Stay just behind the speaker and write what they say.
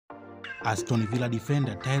Aston Villa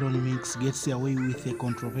defender Tyrone Mings gets away with a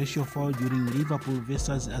controversial foul during Liverpool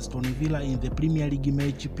vs Aston Villa in the Premier League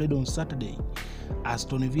match played on Saturday.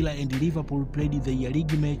 Aston Villa and Liverpool played the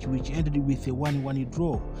league match which ended with a 1-1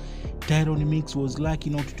 draw. Tyrone Mings was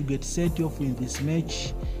lucky not to get sent off in this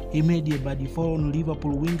match. He made a bad foul on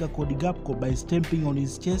Liverpool winger called Gakpo by stamping on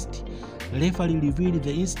his chest. Referee revealed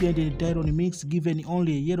the incident and Tyrone Mings given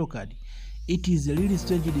only a yellow card. It is a really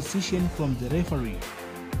strange decision from the referee.